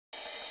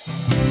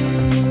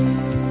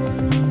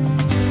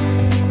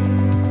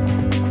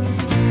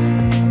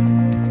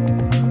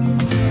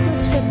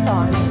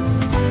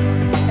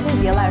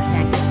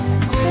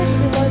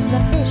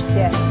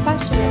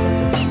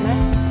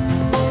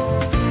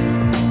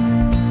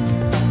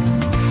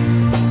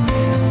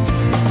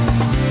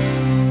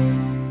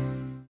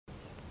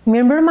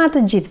Mirëmbrëma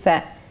të gjithëve.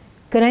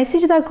 Kënaqësi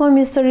që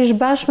takohemi sërish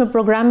bashkë me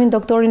programin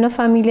Doktori në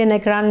familje në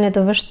ekranin e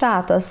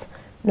TV7-s.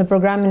 Në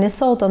programin e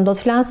sotëm do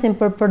të flasim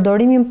për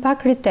përdorimin pa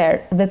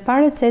kriter dhe pa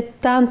recetë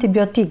të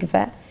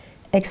antibiotikëve.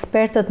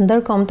 Ekspertët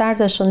ndërkombëtar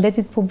të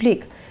shëndetit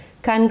publik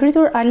kanë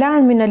ngritur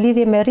alarmin në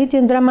lidhje me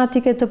rritjen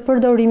dramatike të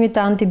përdorimit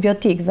të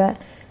antibiotikëve.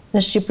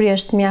 Në Shqipëri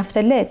është mjaft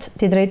e lehtë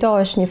të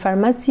drejtohesh një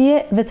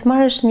farmacie dhe të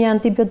marrësh një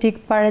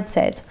antibiotik pa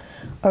recetë.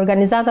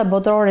 Organizata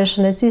Botërore e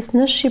Shëndetësisë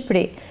në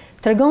Shqipëri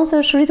tregon se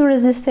është rritur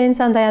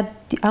rezistenca ndaj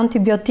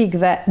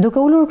antibiotikëve, duke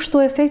ulur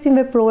kështu efektin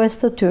veprues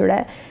të tyre,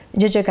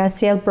 gjë që ka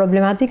sjellë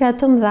problematika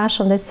të mëdha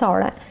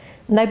shëndetësore.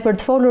 Ndaj për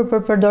të folur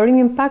për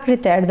përdorimin pa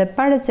kriter dhe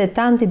pa recetë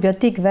të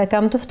antibiotikëve,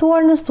 kam të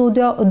ftuar në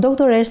studio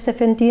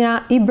Dr.Stefentima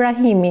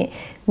Ibrahimi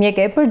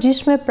Mjeke e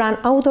përgjithshme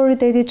pranë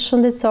Autoritetit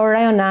Shëndetësor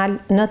Rajonal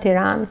në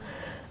Tiranë.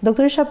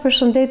 Doktorisha,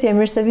 përshëndetje,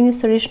 mirë se vini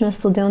sërish në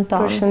studion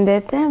tonë.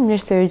 Përshëndetje,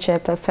 mirë se u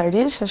gjeta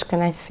sërish, është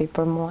kënaqësi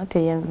për mua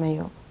të jem me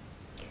ju.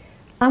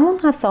 A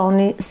mund të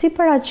thoni si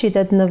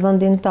paraqitet në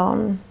vendin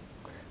tonë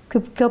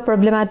kjo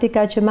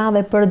problematika që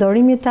madhe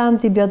përdorimi të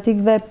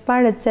antibiotikëve pa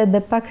recetë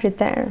dhe pa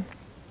kriter?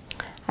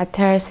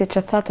 Atëherë, siç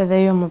e thatë edhe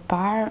ju më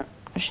parë,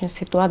 është një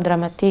situatë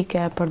dramatike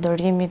e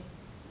përdorimit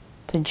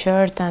të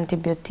gjerë të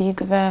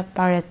antibiotikëve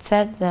pa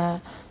recetë dhe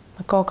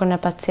me kokën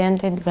e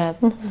pacientit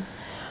vetë.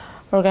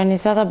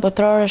 Organizata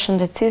Botërore e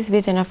Shëndetësisë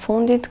vitin e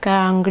fundit ka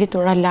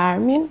ngritur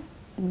alarmin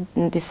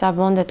në disa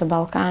vende të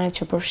Ballkanit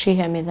që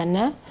përfshihemi dhe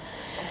ne,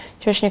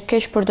 që është një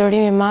keq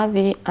përdorim i madh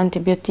i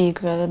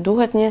antibiotikëve dhe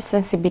duhet një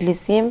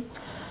sensibilizim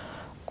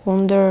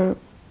kundër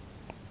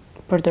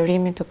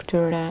përdorimit të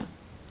këtyre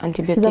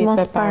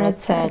antibiotikëve pa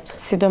recetë,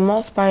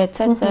 sidomos pa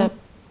recetë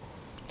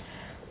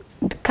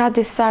dhe ka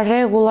disa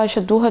rregulla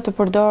që duhet të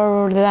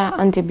përdorur dhe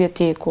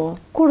antibiotiku.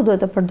 Kur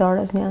duhet të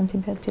përdoret një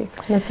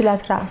antibiotik? Në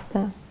cilat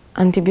raste?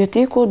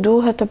 Antibiotiku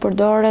duhet të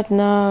përdoret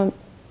në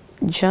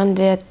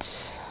gjendjet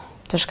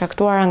të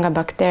shkaktuara nga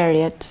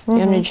bakteriet,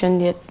 jo në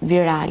gjendjet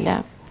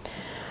virale.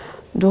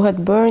 Duhet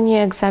bërë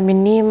një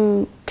ekzaminim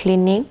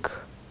klinik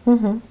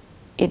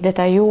i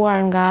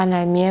detajuar nga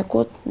ana e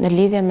mjekut në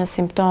lidhje me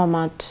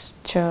simptomat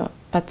që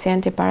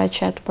pacienti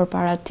paraqet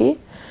përpara tij.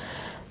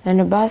 Dhe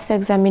në bazë të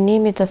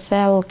ekzaminimit të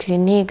thellë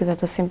klinik dhe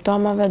të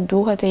simptomave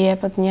duhet të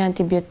jepet një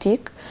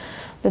antibiotik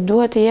dhe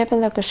duhet të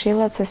jepen dhe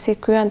këshillat se si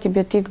ky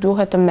antibiotik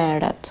duhet të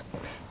merret.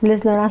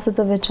 Mbes në raste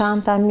të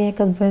veçanta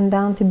mjekët bëjnë dhe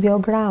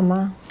antibiograma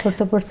për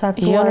të përcaktuar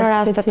specifikën. Jo në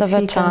raste të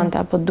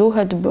veçanta, po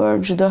duhet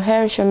bërë çdo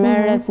herë që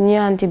merret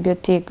një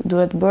antibiotik,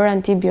 duhet bërë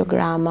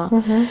antibiograma.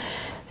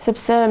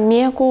 Sepse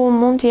mjeku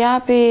mund t'i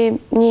japi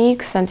një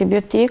X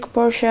antibiotik,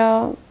 por që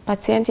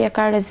pacienti e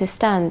ka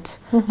rezistent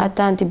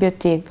atë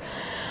antibiotik.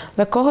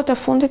 Dhe kohët e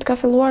fundit ka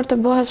filluar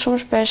të bëhet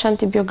shumë shpesh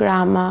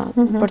antibiograma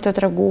për të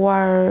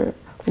treguar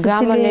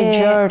gamën e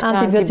gjerë të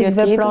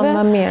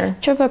antibiotikëve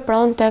që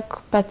vepron tek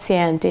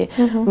pacienti.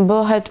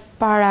 Bëhet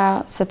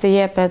para se të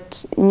jepet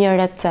një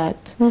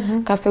recetë.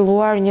 Ka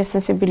filluar një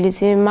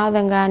sensibilizim i madh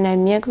nga ana e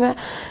mjekëve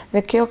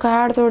dhe kjo ka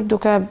ardhur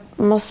duke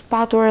mos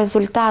patur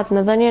rezultat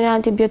në dhënien e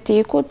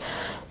antibiotikut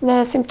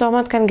dhe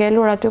simptomat kanë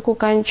ngelur aty ku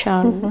kanë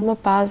qenë.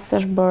 Më pas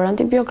është bërë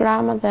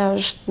antibiograma dhe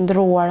është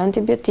ndruar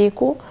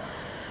antibiotiku.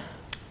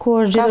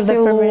 Ku është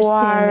gjetur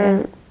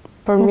dhe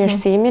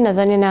përmirësimin e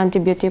dhënien e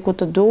antibiotikut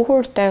të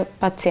duhur te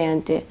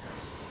pacienti.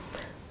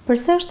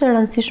 Përse është e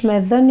rëndësishme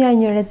dhënia e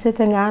një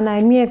recete nga ana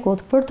e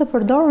mjekut për të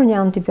përdorur një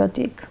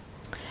antibiotik?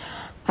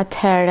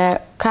 Atëherë,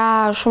 ka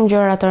shumë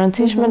gjëra të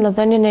rëndësishme në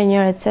dhënien e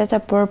një recete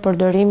për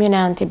përdorimin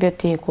e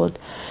antibiotikut.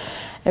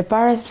 E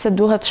para sepse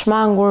duhet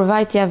shmangur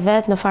vajtja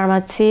vet në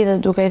farmaci dhe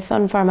duke i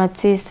thënë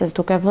farmacistes,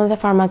 duke vënë dhe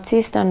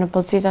farmaciste në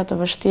pozita të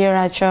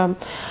vështira që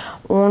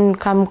unë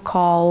kam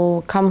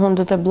koll, kam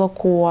hundët e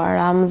bllokuar,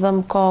 am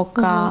dhëm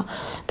koka,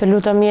 të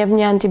lutem jep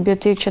një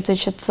antibiotik që të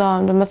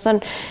qetësojmë. Do të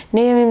thënë,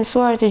 ne jemi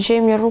mësuar të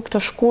gjejmë një rrugë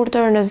të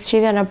shkurtër në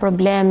zgjidhjen e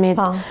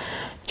problemit,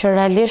 që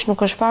realisht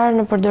nuk është fare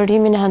në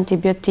përdorimin e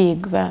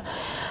antibiotikëve.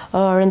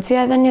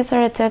 Rëndësia e dhënies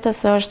së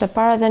recetës është e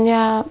para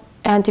dhënia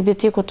e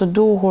antibiotikut të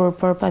duhur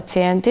për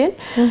pacientin,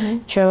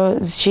 që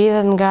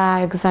zgjidhet nga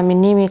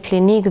ekzaminimi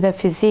klinik dhe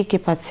fizik i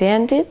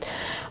pacientit,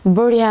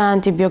 bërja e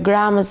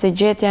antibiogramës dhe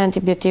gjetja e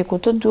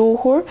antibiotikut të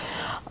duhur,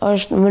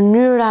 është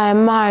mënyra e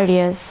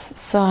marrjes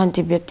së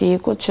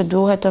antibiotikut që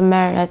duhet të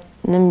merret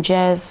në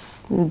mëngjes,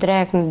 në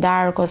drekë, në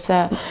darkë ose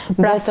vetëm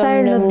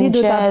në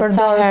mëngjes,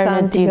 sa herë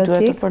në ditë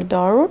duhet të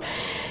përdorur,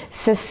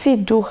 se si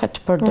duhet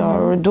të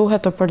përdorur,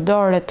 duhet të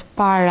përdoret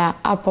para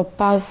apo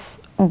pas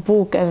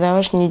bukë edhe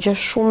është një gjë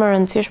shumë e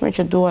rëndësishme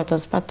që duhet të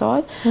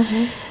zbatohet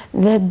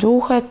dhe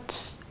duhet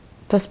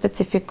të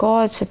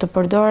specifikohet që të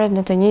përdoret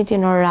në të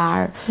njëjtin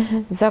orar.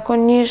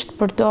 Zakonisht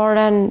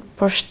përdoren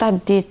për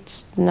 7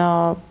 ditë në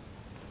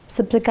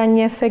sepse ka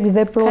një efekt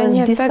veprues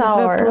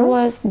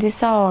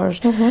disa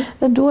orë.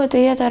 Dhe duhet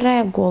të jetë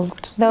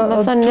rregullt. Dhe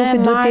trupi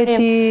duhet të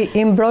jetë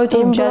i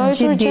mbrojtur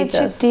gjatë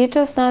gjithë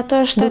ditës në atë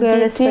 7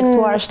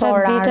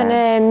 ditën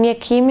e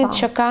mjekimit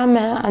që ka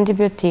me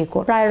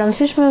antibiotikun. Pra e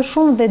rëndësishme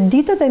shumë dhe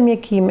ditët e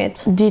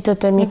mjekimit.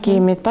 Ditët e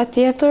mjekimit,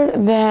 patjetër,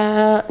 dhe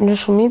në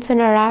shumicën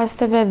e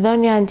rasteve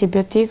dhënia e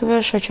antibiotikëve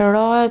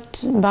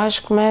shoqërohet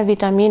bashkë me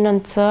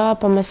vitaminën C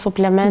apo me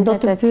suplementet e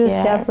tjera. Do të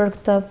pyesja për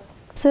këtë.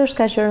 Pse është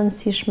kaq e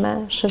rëndësishme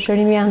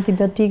shoqërimi i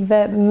antibiotikëve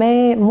me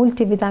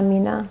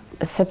multivitamina?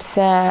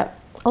 Sepse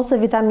ose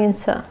vitaminë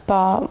C.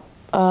 Po,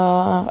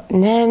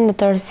 ne në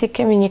tërësi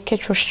kemi një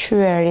keq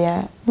ushqyerje.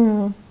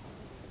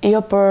 Jo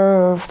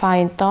për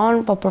fajin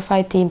ton, po për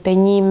fajin të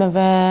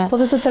impenjimeve, po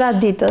të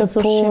traditës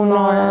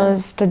ushqimore,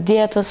 të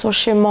dietës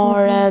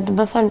ushqimore. Do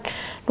të thënë,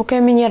 nuk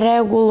kemi një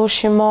rregull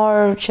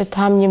ushqimor që të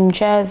ham një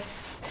mëngjes,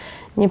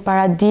 një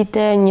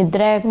paradite, një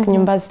drek,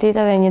 një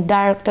mbasdite dhe një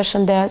darkë të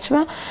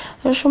shëndetshme.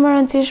 Është shumë e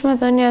rëndësishme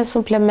dhënia e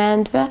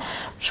suplementëve,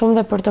 shumë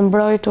dhe për të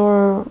mbrojtur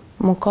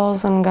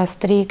mukozën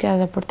gastrike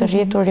dhe për të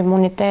rritur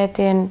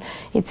imunitetin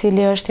i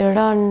cili është i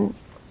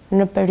rënë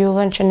në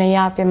periudhën që ne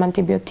japim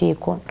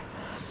antibiotikun.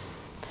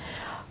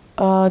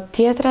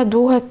 Tjetra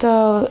duhet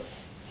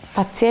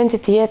pacienti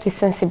të jetë i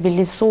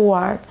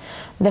sensibilizuar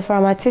dhe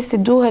farmacisti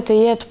duhet të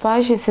jetë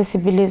aq i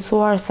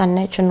sensibilizuar sa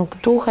ne që nuk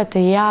duhet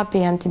të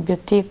japi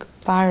antibiotik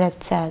pa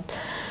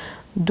recetë.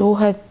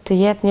 Duhet të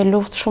jetë një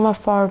luftë shumë e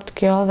fortë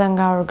kjo dhe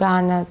nga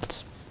organet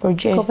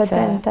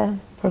përgjegjëse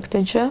për këtë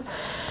gjë.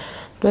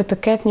 Duhet të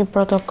ketë një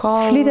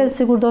protokoll. Flitet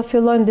sikur do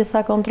fillojnë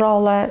disa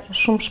kontrolle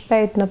shumë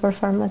shpejt nëpër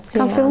farmaci.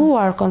 Ka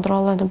filluar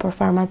kontrollet nëpër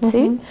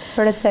farmaci.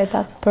 Për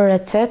recetat. Për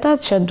recetat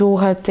që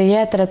duhet të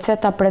jetë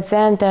receta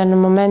prezente në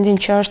momentin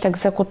që është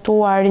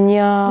ekzekutuar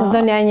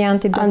dhënia një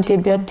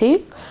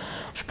antibiotik.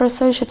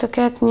 Shpresoj që të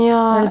ketë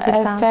një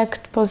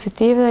efekt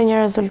pozitiv dhe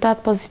një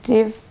rezultat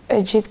pozitiv e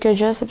gjithë kjo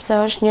gjë, sepse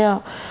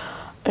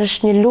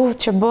është një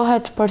luftë që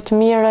bëhet për të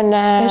mirën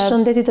e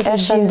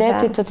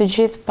shëndetit të të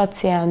gjithë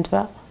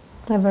pacientëve.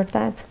 E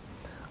vërtet.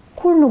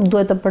 Kur nuk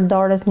duhet të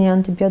përdoret një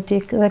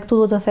antibiotik, dhe këtu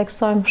duhet të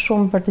theksojmë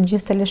shumë për të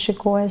gjithë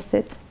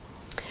teleshikuesit?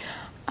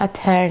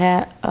 Atëherë,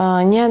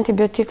 një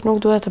antibiotik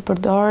nuk duhet të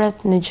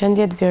përdoret në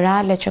gjendjet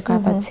virale që ka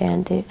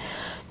pacienti.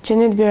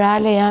 Gjendjet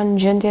virale janë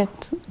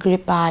gjendjet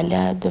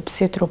gripale,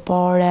 dëpsi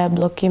trupore,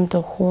 bllokim të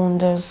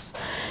hundës,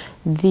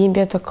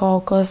 dhimbje të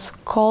kokës,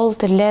 koll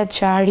të lehtë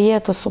që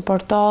arrihet të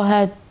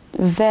suportohet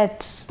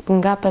vetë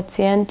nga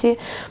pacienti,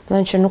 dhe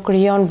që nuk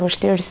krijon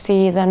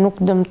vështirësi dhe nuk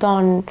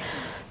dëmton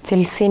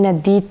cilësinë e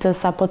ditës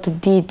apo të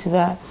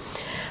ditëve.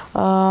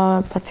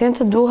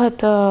 Pacientët duhet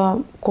të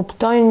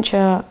kuptojnë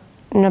që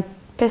në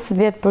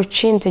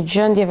 50% të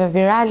gjendjeve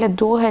virale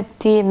duhet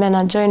t'i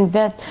menaxhojnë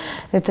vetë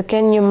dhe të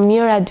kenë një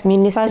mirë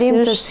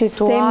administrim të situatës së tyre.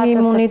 Sistemi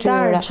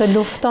imunitar që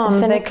lufton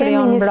dhe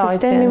krijon mbrojtje. Një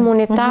sistem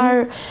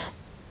imunitar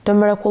të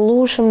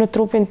mrekullueshëm në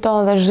trupin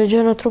tonë dhe çdo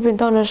gjë në trupin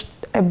tonë është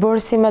e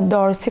bërë si me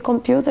dorë, si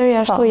kompjuteri,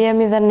 ashtu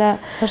jemi dhe ne.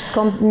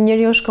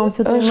 Njeriu është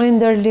kompjuter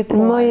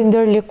më i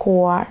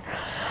ndërlikuar.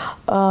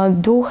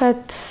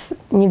 Duhet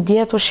një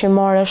dietë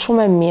ushqimore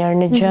shumë e mirë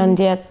në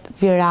gjendjet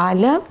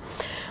virale.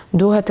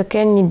 Duhet të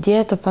kenë një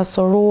dietë të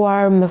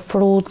pasuruar me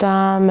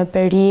fruta, me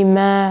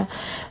perime,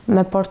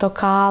 me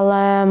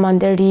portokalle,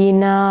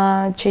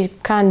 mandarina, që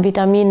kanë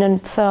vitaminën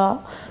C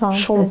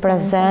shumë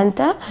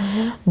prezente.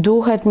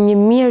 Duhet një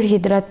mirë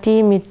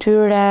hidratim i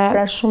tyre,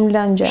 pra shumë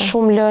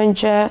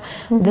lëngje,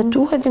 dhe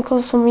duhet një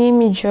konsumim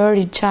i gjerë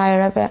i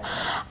çajrave.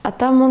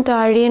 Ata mund të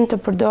arrijnë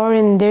të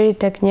përdorin deri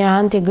tek një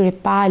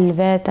antigripal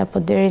vetë apo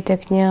deri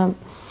tek një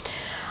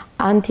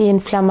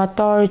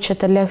anti-inflamator që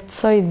të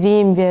lehtësoj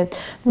dhimbjet.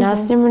 Në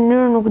asnjë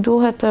mënyrë nuk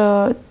duhet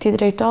t'i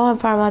drejtohen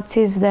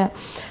farmacisë dhe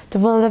të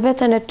vënë dhe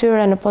veten e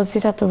tyre në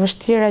pozita të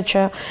vështira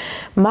që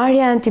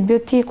marrja e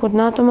antibiotikut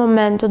në atë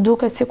moment të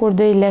duket sikur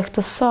do i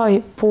lehtësoj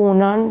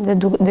punën dhe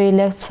do i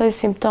lehtësoj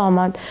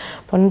simptomat,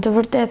 por në të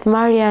vërtetë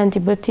marrja e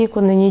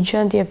antibiotikut në një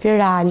gjendje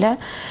virale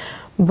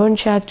bën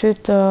që aty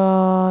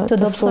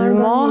të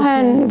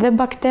sulmohen dhe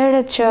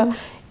bakteret që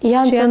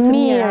janë të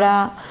mira.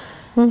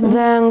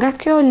 Dhe nga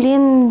kjo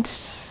lind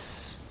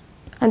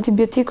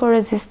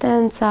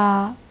antibiotiko-rezistenca,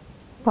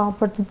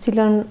 për të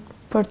cilën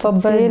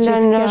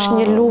është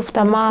një luftë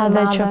e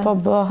madhe që po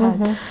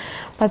bëhet.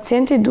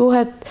 Pacienti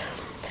duhet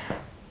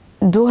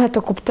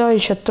të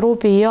kuptojë që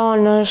trupi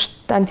jonë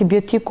është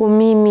antibiotiku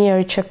më i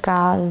mirë që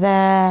ka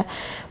dhe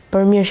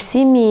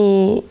përmirësimi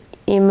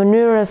i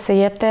mënyrës së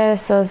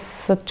jetesës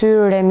së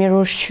tyre,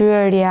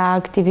 mirëushqyerja,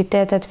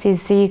 aktivitetet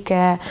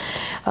fizike,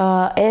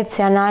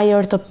 ecja në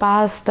ajër të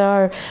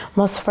pastër,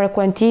 mos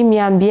frekuentimi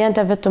i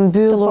ambienteve të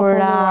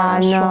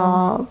mbyllura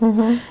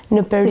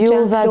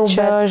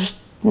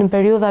në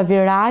periudha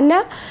virale,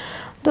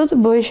 do të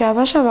bëjë që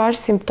avash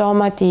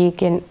simptomat i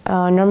ikin.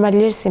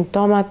 Normalisht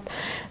simptomat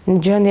në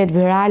gjendjet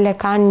virale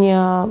kanë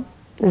një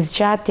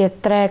zgjatje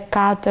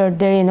 3-4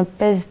 deri në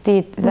 5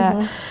 ditë dhe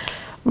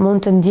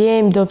mund të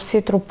ndjejmë dobësi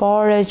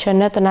trupore që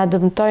ne të na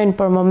dëmtojnë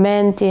për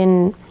momentin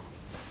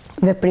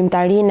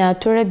veprimtarinë e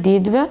atyre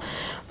ditëve,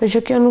 por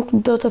që kjo nuk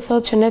do të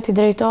thotë që ne t'i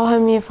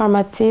drejtohemi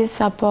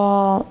farmacisë apo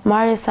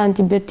marrjes së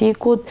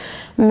antibiotikut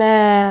me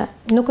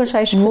nuk është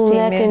ai shpëtimi.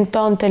 Vullnetin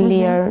ton të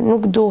lirë,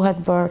 nuk duhet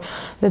bërë.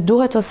 Dhe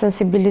duhet të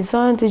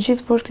sensibilizohen të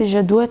gjithë për këtë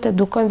gjë, duhet të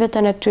edukojnë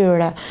veten e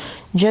tyre.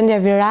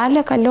 Gjendja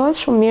virale kalohet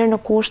shumë mirë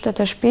në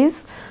kushtet e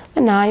shtëpisë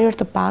dhe në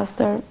ajër të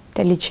pastër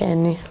të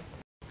liçeni.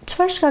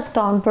 Çfarë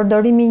shkakton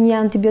përdorimi i një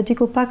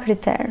antibiotiku pa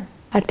kriter?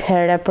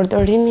 Atëherë,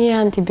 përdorimi i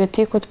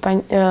antibiotikut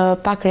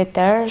pa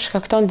kriter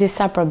shkakton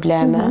disa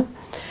probleme.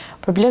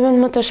 Problemet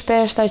më të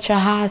shpeshta që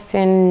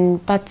hasin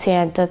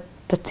pacientët,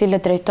 të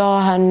cilët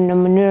drejtohen në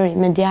mënyrë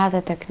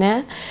imediate tek ne,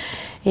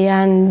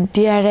 janë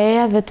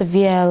diareja dhe të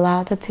vjella,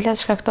 të cilat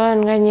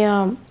shkaktohen nga një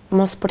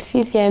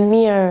mospërthithje e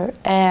mirë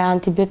e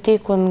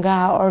antibiotikut nga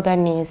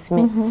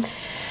organizmi.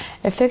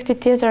 Efekti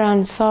tjetër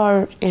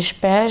anësor i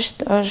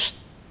shpesht është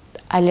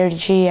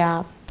alergjia,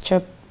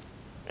 që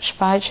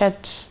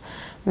shfaqet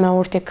me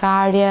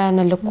urtikarje,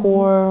 në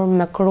lëkurë,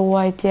 me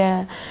kruajtje,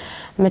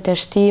 me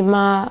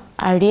teshtima,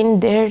 arrin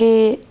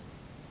deri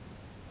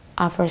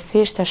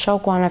afërsisht e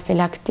shoku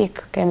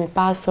anafilaktik. Kemi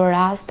pasur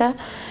raste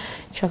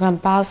që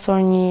kanë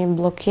pasur një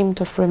bllokim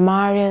të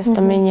frymarrjes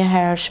të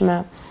menjëhershme.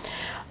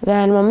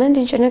 Dhe në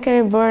momentin që ne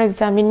kemi bërë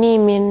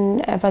ekzaminimin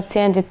e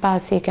pacientit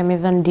pasi i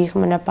kemi dhënë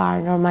ndihmën e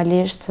parë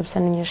normalisht,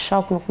 sepse në një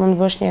shok nuk mund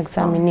të bësh një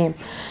ekzaminim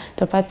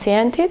të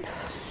pacientit,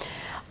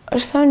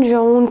 është thënë që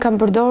unë kam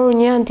përdorur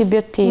një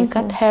antibiotik,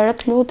 atëherë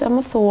të lutem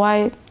më thuaj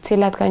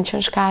cilat kanë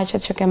qenë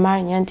shkaqet që ke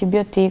marrë një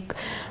antibiotik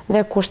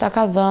dhe kush ta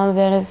ka dhënë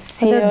dhe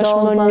si është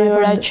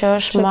mënyra që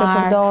është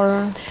marrë.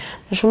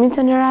 Në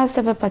shumicën e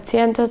rasteve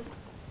pacientët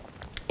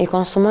i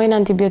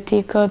konsumojnë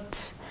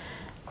antibiotikët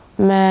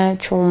me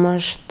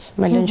qumësht,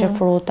 me lëngje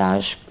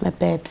frutash, me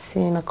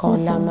Pepsi, me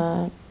kola,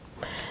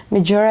 me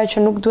gjëra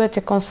që nuk duhet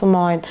të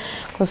konsumojnë.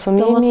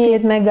 Konsumimi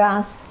me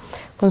gas.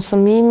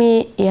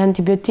 Konsumimi i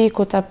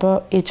antibiotikut apo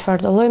i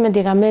çfarëdo lloj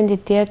medikamenti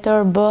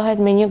tjetër bëhet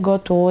me një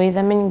gotë ujë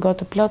dhe me një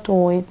gotë plot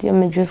ujë, jo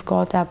me gjysmë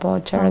gote apo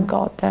çerë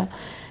gote.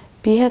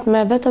 Pihet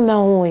vetëm me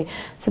ujë,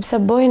 sepse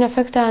bëjnë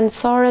efekte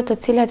anësore të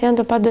cilat janë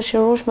të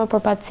padëshirueshme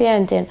për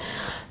pacientin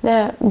dhe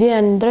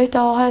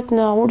drejtohet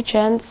në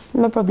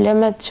urgjencë me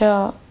problemet që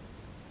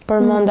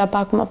përmenda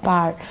pak më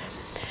parë.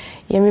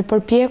 Jemi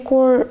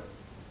përpjekur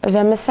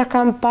dhe me sa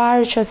kam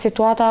parë që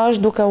situata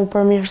është duke u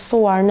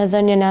përmirësuar në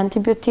dhënien e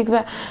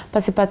antibiotikëve,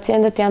 pasi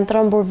pacientët janë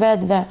trembur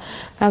vetë dhe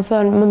kanë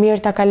thënë më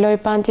mirë ta kaloj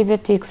pa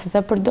antibiotik, se dhe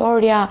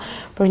përdorja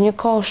për një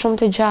kohë shumë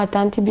të gjatë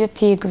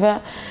antibiotikëve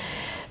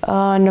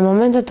në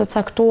momentet të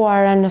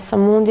caktuara në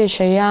sëmundje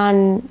që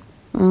janë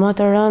më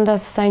të rënda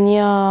se sa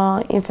një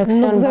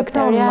infeksion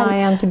bakterial,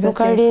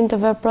 nuk arrin të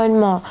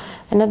veprojnë më.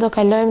 Dhe ne do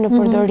kalojmë në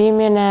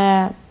përdorimin e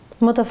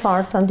më të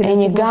fortë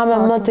antibiotikëve, një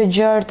gamë më të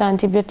gjerë të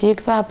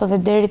antibiotikëve apo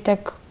dhe deri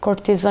tek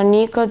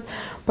kortizonikët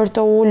për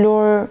të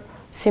ulur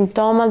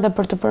simptomat dhe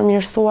për të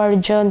përmirësuar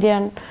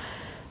gjendjen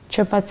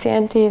që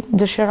pacienti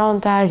dëshiron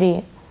të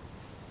arrijë.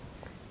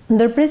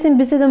 Ndërpresim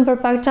bisedën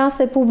për pak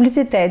çaste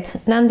publicitet.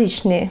 Na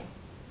ndiqni.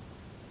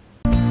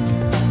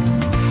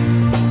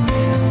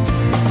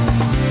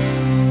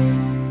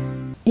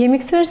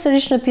 Jemi kthyer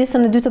sërish në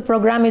pjesën e dytë të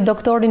programit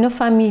Doktori në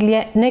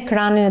familje në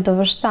ekranin e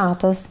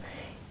TV7-s.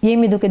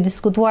 Jemi duke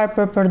diskutuar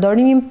për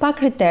përdorimin pa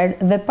kriter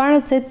dhe pa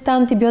recetë të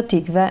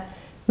antibiotikëve.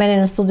 Me ne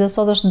në studio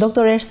sot është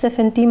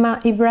Dr.Stefentima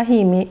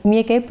Ibrahimi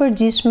Mjeke e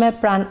përgjithshme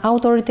pranë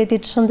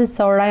Autoritetit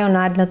Shëndetësor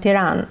Rajonal në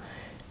Tiranë.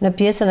 Në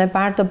pjesën e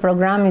parë të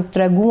programit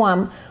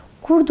treguam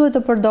kur duhet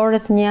të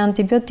përdoret një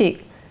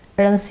antibiotik,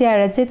 rëndësia e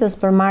recetës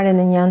për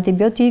marrjen e një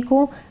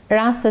antibiotiku,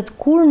 rastet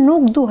kur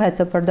nuk duhet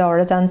të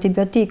përdoret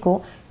antibiotiku,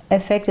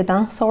 efektet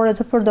anësore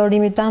të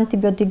përdorimit të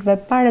antibiotikëve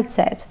pa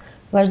recetë.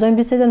 Vazhdojmë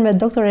bisedën me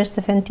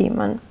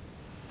Dr.Stefentimën.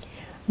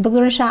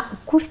 Doktoresha,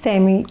 kur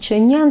themi që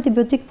një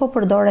antibiotik po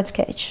përdoret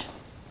keq?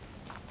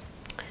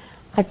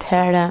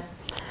 Atëherë,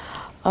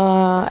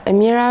 e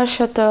mira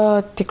është të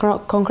t'i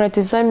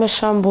konkretizojmë me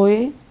shembuj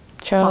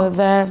që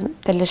dhe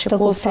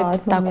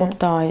teleshikuesit ta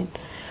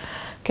kuptojnë.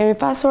 Kemi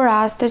pasur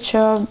raste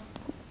që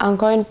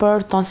ankojnë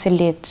për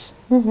tonsilit.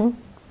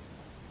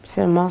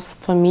 Sidomos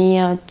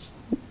fëmijët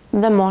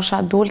dhe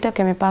mosha adulte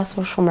kemi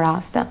pasur shumë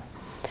raste.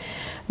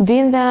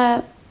 Vinë dhe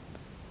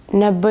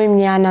ne bëjmë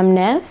një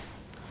anamnez,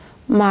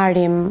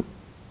 marrim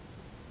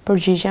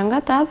përgjigje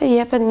nga ta dhe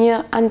jepet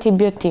një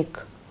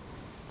antibiotik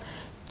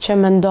që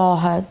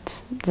mendohet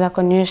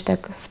zakonisht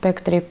tek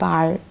spektri i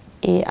parë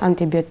i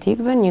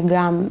antibiotikëve, një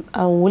gamë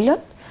e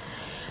ulët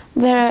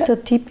dhe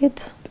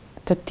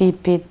të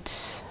tipit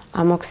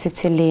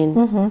amoksicilin,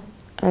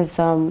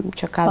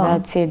 që ka dhe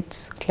acid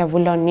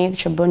klavulonik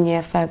që bën një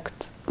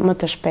efekt më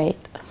të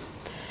shpejtë.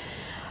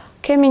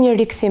 Kemi një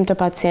rikthim të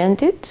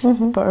pacientit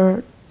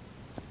për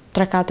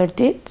 3-4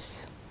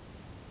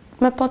 ditë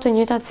me po të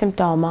njëjtat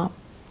simptoma.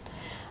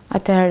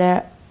 Atëherë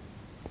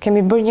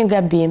kemi bërë një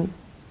gabim.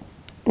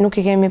 Nuk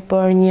i kemi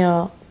bërë një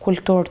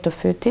kulturë të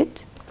fytit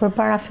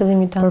përpara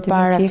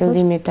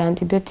fillimit të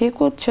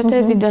antibiotikut që të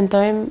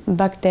evidentojmë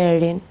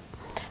bakterin.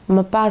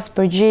 më pas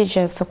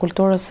përgjigjes së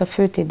kulturës së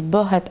fytit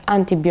bëhet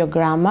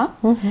antibiograma,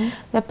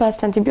 dhe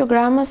pas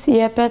antibiogramës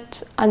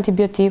jepet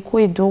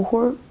antibiotiku i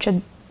duhur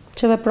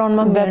që vepron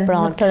më mirë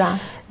në këtë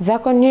rast.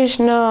 Zakonisht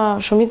në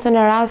shumicën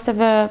e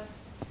rasteve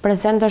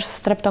prezent është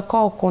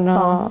streptokoku në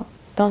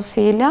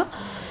tonsila,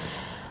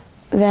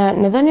 dhe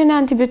në dhënien e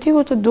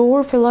antibiotikut të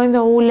duhur fillojnë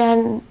dhe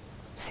ulen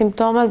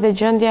simptomat dhe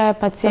gjendja e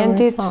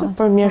pacientit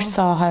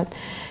përmirësohet.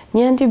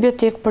 Një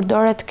antibiotik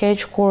përdoret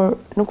keq kur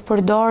nuk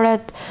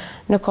përdoret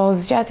në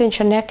kohëzgjatin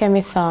që ne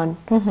kemi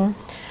thënë.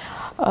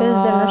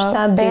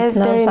 5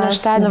 deri në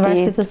 7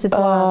 ditë në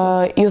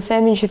situatës. Ju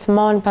themi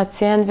gjithmonë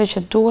pacientëve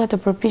që duhet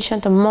të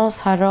përpiqen të mos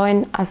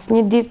harrojnë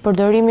asnjë ditë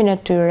përdorimin e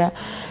tyre,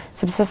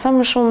 sepse sa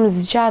më shumë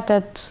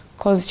zgjatet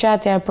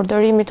kohëzgjatja e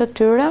përdorimit të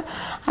tyre,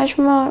 aq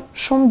më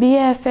shumë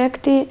bie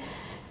efekti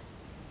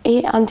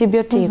i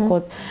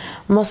antibiotikut.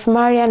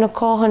 Mosmarrja në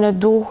kohën e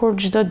duhur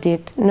çdo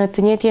ditë, në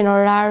të njëjtin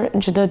orar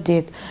çdo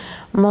ditë.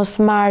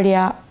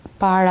 Mosmarrja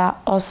para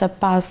ose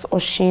pas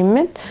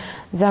ushqimit,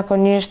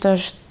 zakonisht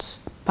është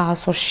pas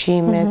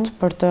ushqimit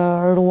për të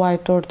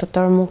ruajtur të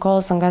tërë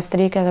mukosën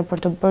gastrike dhe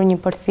për të bërë një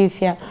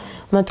përthithje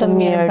më të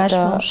mirë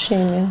të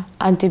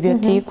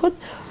antibiotikut.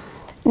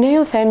 Ne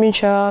ju themi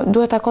që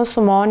duhet ta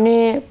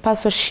konsumoni pas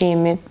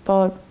ushqimit,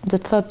 po do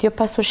të thotë jo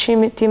pas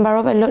ushqimit ti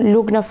mbarove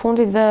lugë në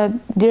fundit dhe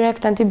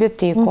direkt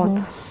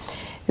antibiotikun.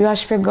 Ju a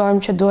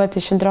shpjegojmë që duhet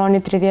të qëndroni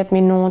 30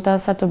 minuta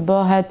sa të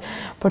bëhet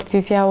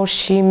përthithja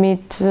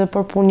ushqimit,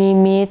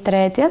 përpunimi i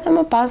treti, dhe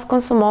më pas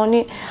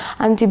konsumoni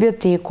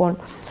antibiotikun,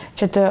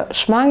 që të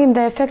shmangim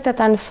dhe efektet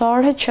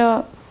anësore që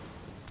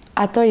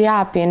ato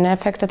japin,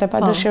 efektet e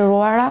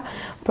padëshiruara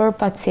për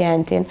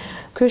pacientin.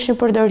 Ky është një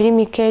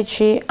përdorim i keq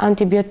i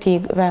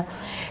antibiotikëve.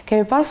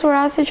 Kemi pasur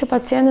raste që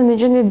pacientët në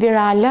gjendje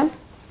virale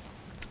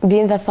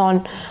vinë dhe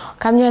thonë,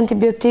 kam një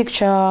antibiotik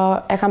që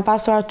e kam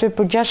pasur aty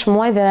për 6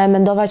 muaj dhe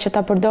mendova që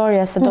ta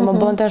përdorja se do më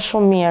bënte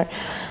shumë mirë.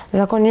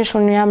 Zakonisht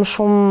unë jam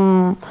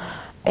shumë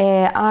e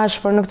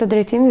ashpër në këtë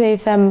drejtim dhe i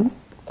them,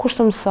 kush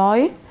të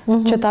mësoj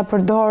që ta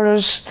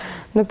përdorësh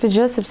në këtë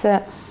gjë, sepse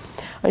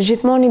është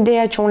gjithmonë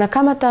ideja që unë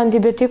kam atë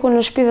antibiotikun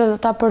në shtëpi dhe do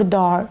ta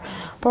përdor,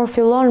 por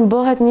fillon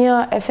bëhet një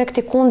efekt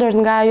i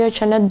kundërt nga ajo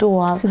që ne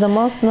duam.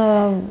 Sidomos në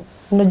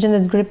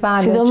gjendjet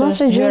gripale,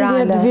 sidomos në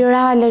gjendjet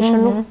virale që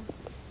nuk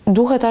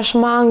duhet ta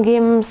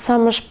shmangim sa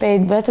më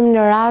shpejt, vetëm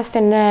në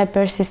rastin e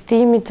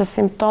persistimit të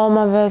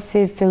simptomave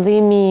si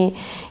fillimi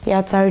i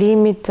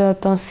acarimit të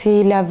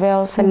tonsilave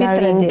ose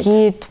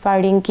laringit,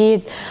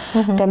 faringit,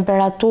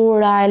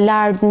 temperatura e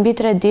lartë mbi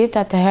 3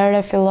 ditë,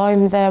 atëherë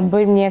fillojmë dhe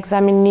bëjmë një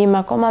ekzaminim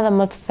akoma dhe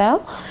më të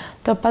thellë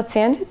të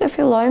pacientit dhe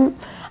fillojmë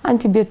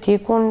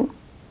antibiotikun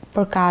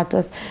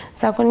përkatës.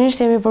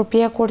 Zakonisht jemi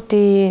përpjekur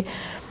ti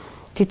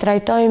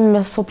trajtojmë me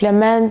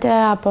suplemente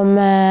apo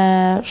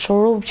me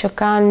shurup që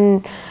kanë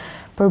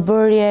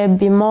përbërje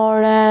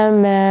bimore,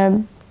 me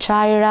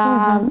çajra,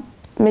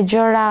 me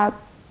gjëra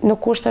në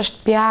kushte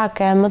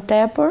shtëpiake më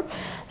tepër,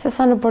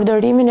 sesa në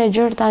përdorimin e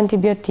gjerë të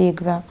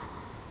antibiotikëve.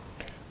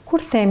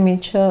 Kur themi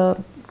që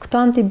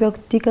këto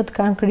antibiotikët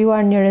kanë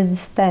krijuar një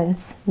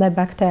rezistencë ndaj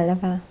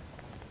baktereve?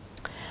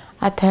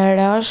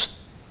 Atëherë është,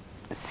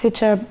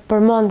 siç e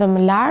përmendëm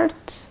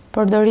lart,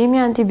 përdorimi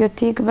i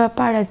antibiotikëve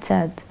pa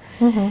recetë.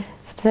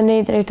 Sepse ne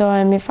i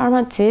drejtohemi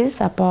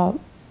farmacisë, apo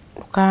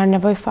nuk ka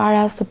nevojë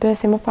fare as të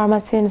pyesim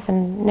farmacinë, se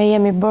ne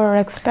jemi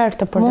bërë ekspert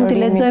të përdorimit. Mund t'i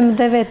lexojmë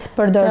dhe vetë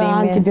përdorimin të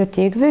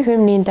antibiotikëve,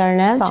 hymë në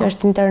internet, që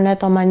është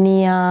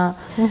internetomania,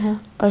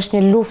 është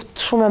një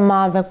luftë shumë e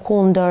madhe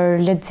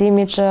kundër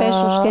leximit. Shpesh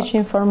është keq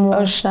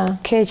informuese. Është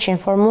keq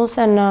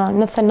informuese në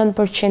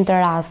 99% të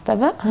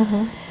rasteve.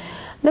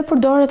 Dhe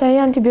përdoret ai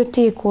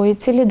antibiotiku i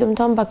cili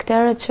dëmton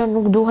bakteret që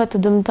nuk duhet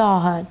të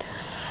dëmtohen.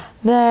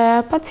 Dhe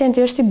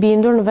pacienti është i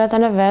bindur në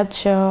veten e vet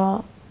që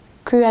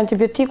ky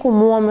antibiotiku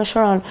mua më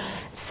shëron,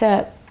 se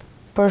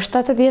për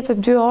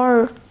 72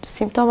 orë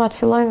simptomat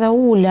fillojnë dhe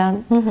ulen.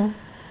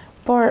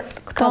 Por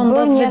ka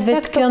bërë një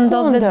efekt të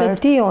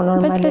kundërt. Jo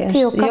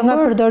nga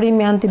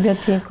përdorimi i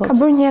antibiotikut. Ka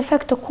bërë një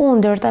efekt të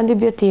kundërt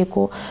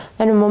antibiotiku.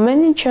 Dhe në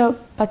momentin që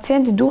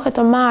pacienti duhet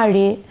të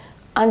marrë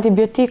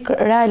antibiotik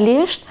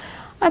realisht,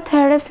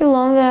 atëherë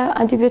fillon dhe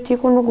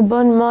antibiotiku nuk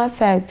bën më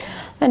efekt.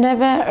 Dhe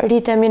neve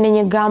rritemi në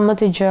një gamë më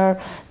të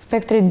gjerë,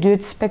 spektri 2,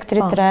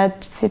 spektri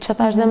 3, si që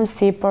thash dhe më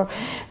sipër,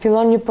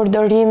 fillon një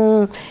përdorim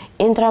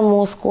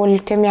intramuskul,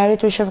 kemi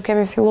arritur që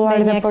kemi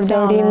filluar dhe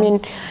përdorimin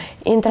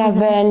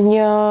intraven,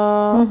 një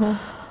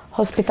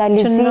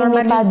hospitalizim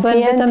i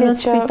pacientit në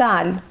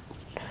spital.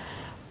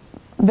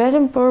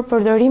 Vetëm për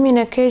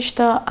përdorimin e keq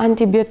të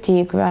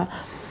antibiotikëve.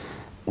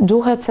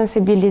 Duhet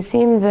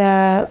sensibilizim dhe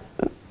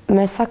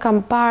me sa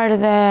kam parë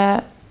dhe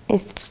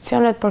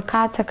institucionet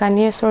përkatëse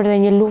kanë nisur dhe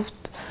një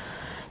luftë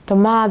të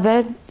madhe,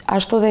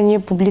 ashtu dhe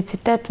një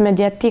publicitet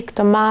mediatik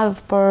të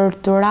madh për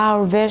të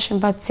rrahur veshin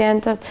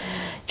pacientët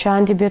që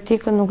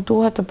antibiotikët nuk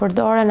duhet të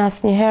përdoren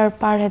asnjëherë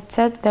pa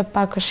recetë dhe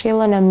pa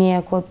këshillën e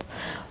mjekut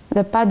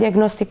dhe pa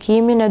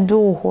diagnostikimin e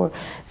duhur,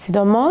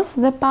 sidomos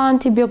dhe pa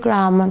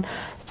antibiogramën,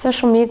 sepse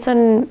shumicën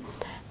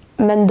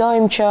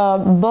mendojmë që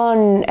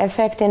bën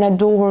efektin e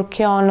duhur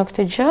kjo në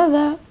këtë gjë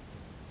dhe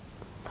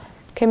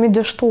kemi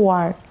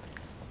dështuar.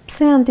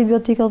 Pse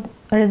antibiotikët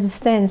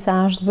rezistenca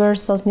është bërë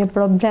sot një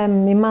problem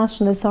i madh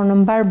shëndetësor në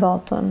mbar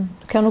botën?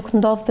 Kjo nuk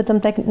ndodh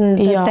vetëm tek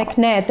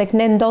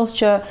ne ndodh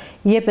që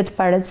jepet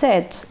pa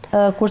recetë,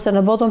 kurse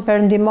në botën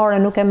perëndimore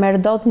nuk e merr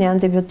dot një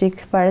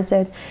antibiotik pa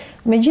recetë.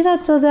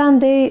 Megjithatë dhe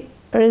andej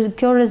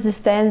kjo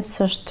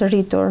rezistencë është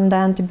rritur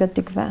ndaj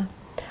antibiotikëve.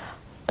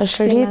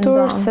 Është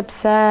rritur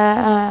sepse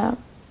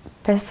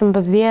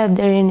 15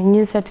 deri në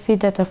 20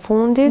 vitet e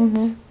fundit,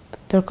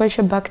 ndërkohë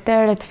që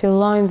bakteret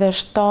fillojnë dhe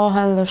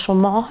shtohen dhe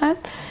shumohen,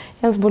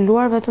 janë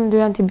zbuluar vetëm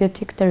 2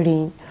 antibiotikë të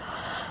rinj.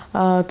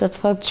 Të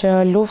thotë që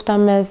lufta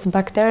mes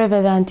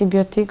baktereve dhe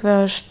antibiotikëve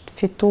është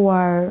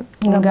fituar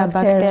nga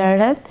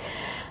bakteret.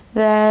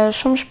 Dhe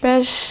shumë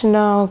shpesh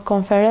në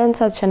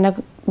konferencat që ne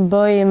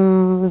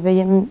bëjmë dhe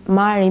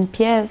marrim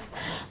pjesë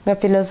nga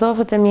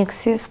filozofët e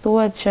mjekësisë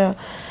thuhet që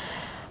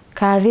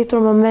ka arritur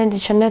momenti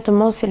që ne të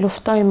mos i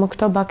luftojmë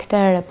këto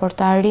baktere, por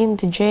të arrijmë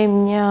të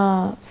gjejmë një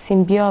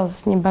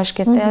simbioz, një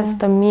bashkëtesë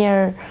të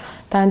mirë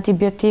të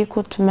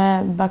antibiotikut me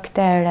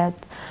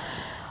bakteret.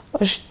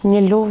 Është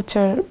një luftë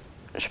që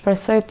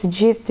shpresoj të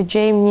gjithë të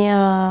gjejmë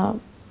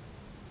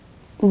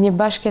një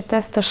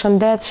bashkëtesë të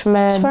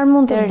shëndetshme. Çfarë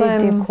mund të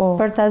bëjmë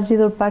për ta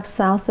zgjidhur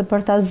paksa ose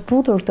për ta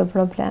zbutur këtë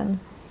problem?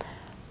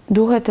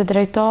 Duhet të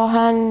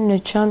drejtohen në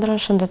qendrën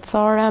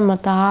shëndetësore më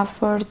të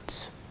afërt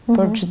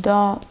për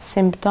çdo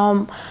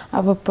simptom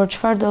apo për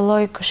çfarë do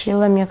lloj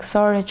këshille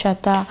mjekësore që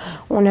ata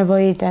u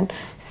nevojiten,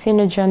 si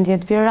në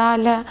gjendjet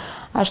virale,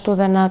 ashtu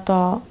dhe në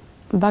ato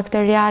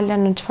bakteriale,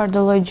 në çfarë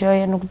do lloj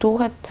gjëje. Nuk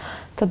duhet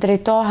të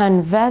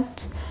drejtohen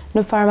vetë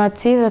në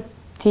farmaci dhe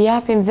të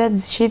japin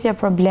vetë zgjidhje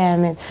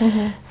problemit,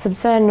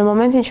 sepse në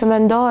momentin që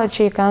mendohet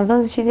që i kanë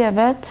dhënë zgjidhje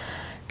vetë,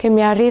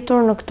 kemi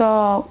arritur në këto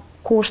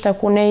kushte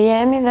ku ne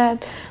jemi dhe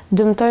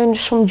dëmtojnë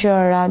shumë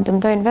gjëra,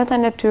 dëmtojnë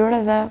veten e tyre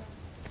dhe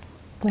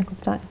e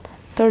kuptoj.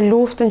 Tër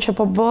luftën që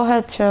po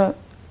bëhet që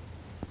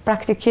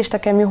praktikisht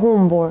e kemi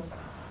humbur.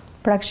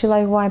 Pra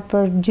këshilla juaj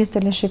për gjithë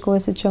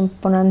teleshikuesit që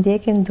po na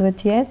ndjekin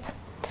duhet jetë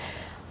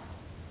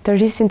të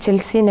rrisin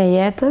cilësinë e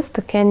jetës,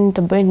 të kenë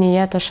të bëjnë një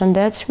jetë të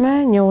shëndetshme,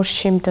 një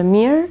ushqim të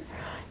mirë,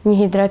 një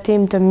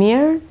hidratim të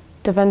mirë,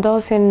 të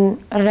vendosin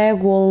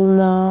rregull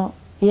në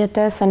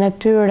jetesën e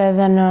tyre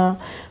dhe në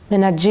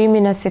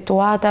menaxhimin e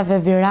situatave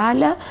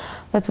virale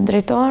dhe të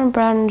drejtohen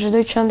pra në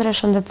çdo qendre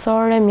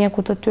shëndetësore,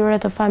 mjekut të tyre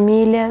të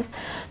familjes,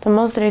 të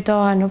mos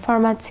drejtohen në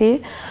farmaci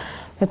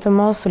dhe të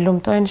mos u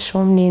lumtojnë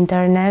shumë në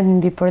internet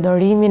mbi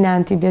përdorimin e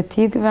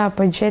antibiotikëve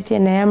apo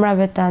gjetjen e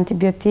emrave të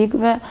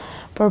antibiotikëve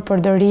për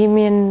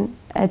përdorimin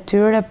e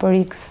tyre për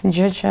X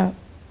gjë që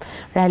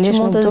realisht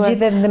mund të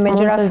zgjidhet dhe me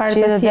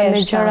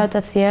gjëra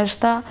të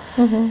thjeshta,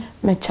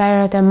 me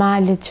çajrat e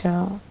malit që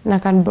na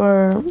kanë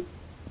bërë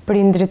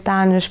prindrit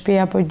tanë në shtëpi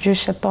apo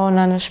gjyshet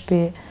tona në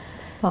shtëpi.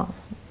 Po,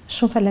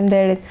 shumë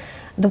faleminderit.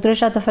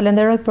 Doktoresha, të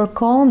falenderoj për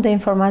kohën dhe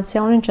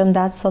informacionin që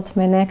ndatë sot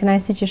me ne.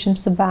 Kënaqësi që ishim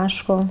së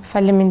bashku.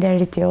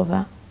 Faleminderit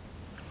juve.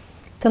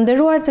 Të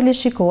nderuar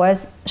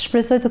teleshikues,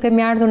 shpresoj të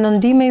kemi ardhur në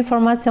ndihmë me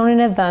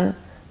informacionin e dhënë.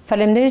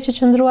 Faleminderit që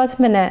qëndruat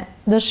me ne.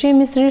 Do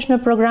shihemi sërish në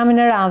programin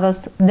e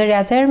radhës. Deri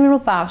atëherë,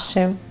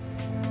 mirupafshim.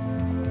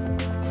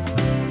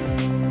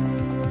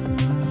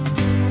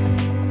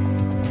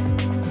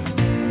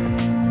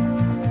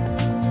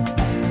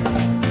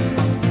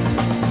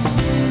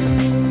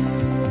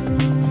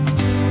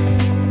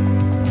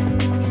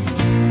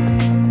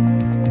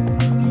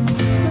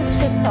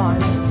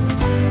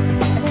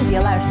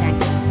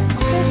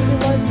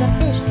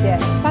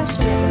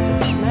 Passion